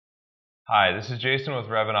Hi, this is Jason with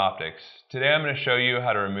Revant Optics. Today I'm going to show you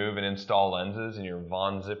how to remove and install lenses in your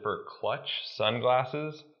VonZipper Clutch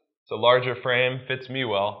sunglasses. It's a larger frame, fits me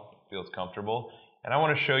well, feels comfortable, and I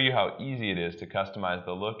want to show you how easy it is to customize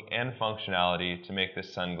the look and functionality to make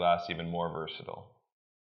this sunglass even more versatile.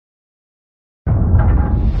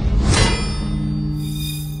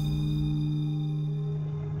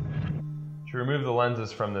 To remove the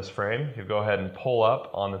lenses from this frame, you go ahead and pull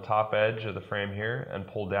up on the top edge of the frame here and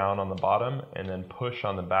pull down on the bottom and then push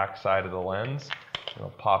on the back side of the lens. It'll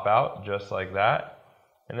pop out just like that.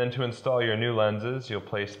 And then to install your new lenses, you'll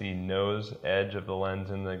place the nose edge of the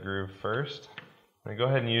lens in the groove first. And then go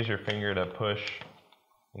ahead and use your finger to push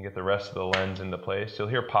and get the rest of the lens into place. You'll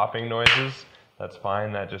hear popping noises. That's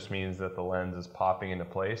fine. That just means that the lens is popping into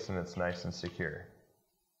place and it's nice and secure.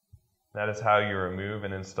 That is how you remove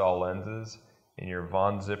and install lenses in your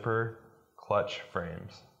VonZipper Clutch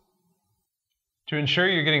frames. To ensure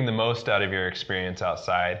you're getting the most out of your experience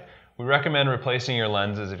outside, we recommend replacing your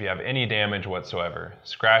lenses if you have any damage whatsoever,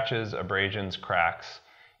 scratches, abrasions, cracks.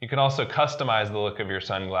 You can also customize the look of your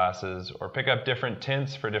sunglasses or pick up different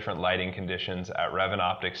tints for different lighting conditions at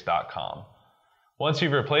revantoptics.com. Once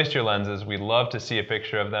you've replaced your lenses, we'd love to see a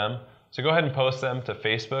picture of them. So go ahead and post them to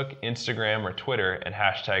Facebook, Instagram, or Twitter and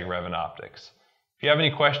hashtag RevantOptics. If you have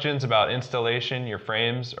any questions about installation, your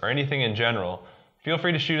frames, or anything in general, feel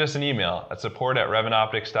free to shoot us an email at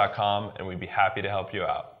support@revantoptics.com and we'd be happy to help you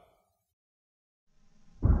out.